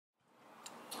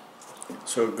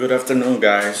So good afternoon,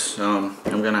 guys. I'm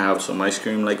gonna have some ice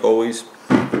cream like always.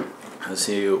 I'll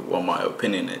see what my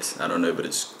opinion is. I don't know if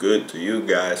it's good to you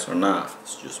guys or not.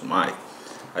 It's just my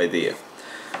idea.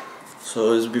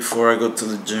 So it's before I go to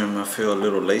the gym. I feel a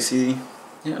little lazy,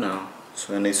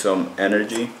 so I need some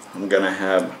energy. I'm gonna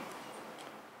have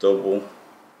double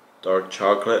dark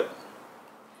chocolate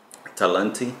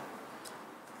talenti.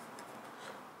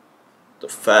 The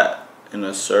fat in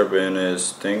a serving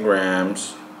is 10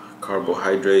 grams,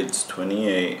 carbohydrates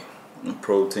 28, and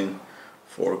protein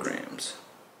 4 grams.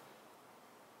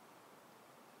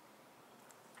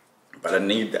 But I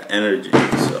need the energy,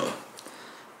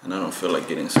 and I don't feel like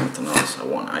getting something else. I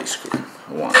want ice cream.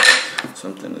 I want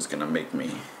something that's gonna make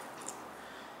me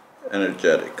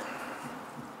energetic.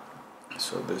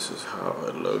 So this is how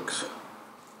it looks.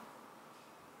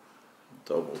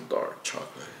 Double dark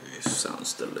chocolate. It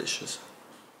sounds delicious.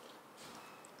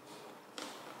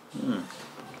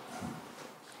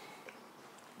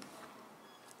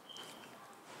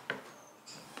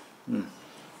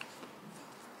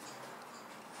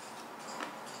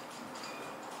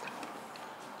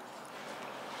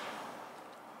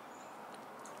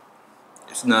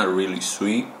 It's not really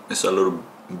sweet. It's a little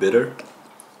bitter.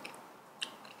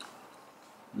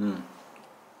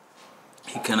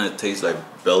 It kind of tastes like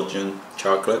Belgian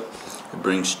chocolate. It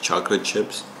brings chocolate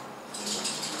chips.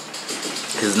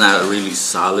 It's not really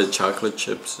solid chocolate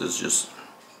chips. It's just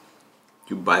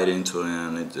you bite into it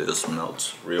and it just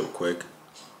melts real quick.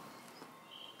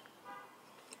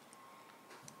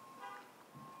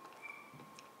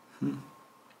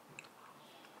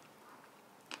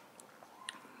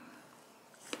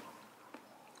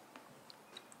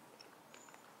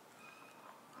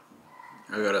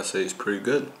 I gotta say, it's pretty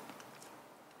good.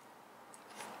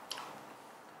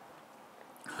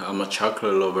 I'm a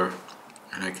chocolate lover,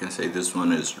 and I can say this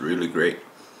one is really great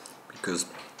because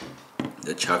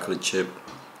the chocolate chip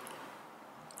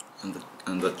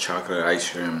and the chocolate ice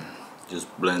cream just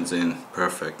blends in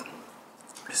perfect.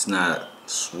 It's not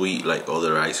sweet like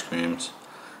other ice creams.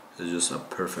 It's just a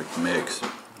perfect mix.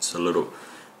 It's a little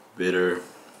bitter,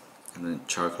 and then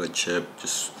chocolate chip,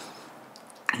 just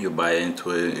you bite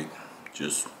into it, it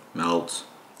just melts.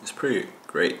 It's pretty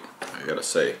great, I gotta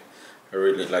say. I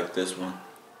really like this one.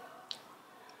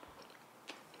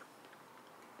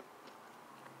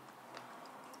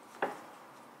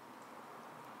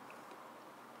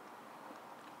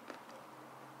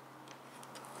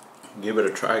 Give it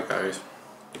a try, guys.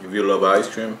 If you love ice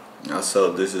cream, I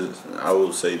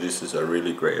will say this is a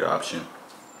really great option.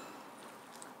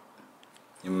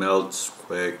 It melts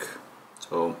quick,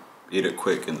 so eat it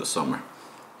quick in the summer.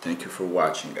 Thank you for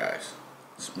watching, guys.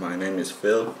 My name is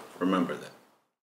Phil. Remember that.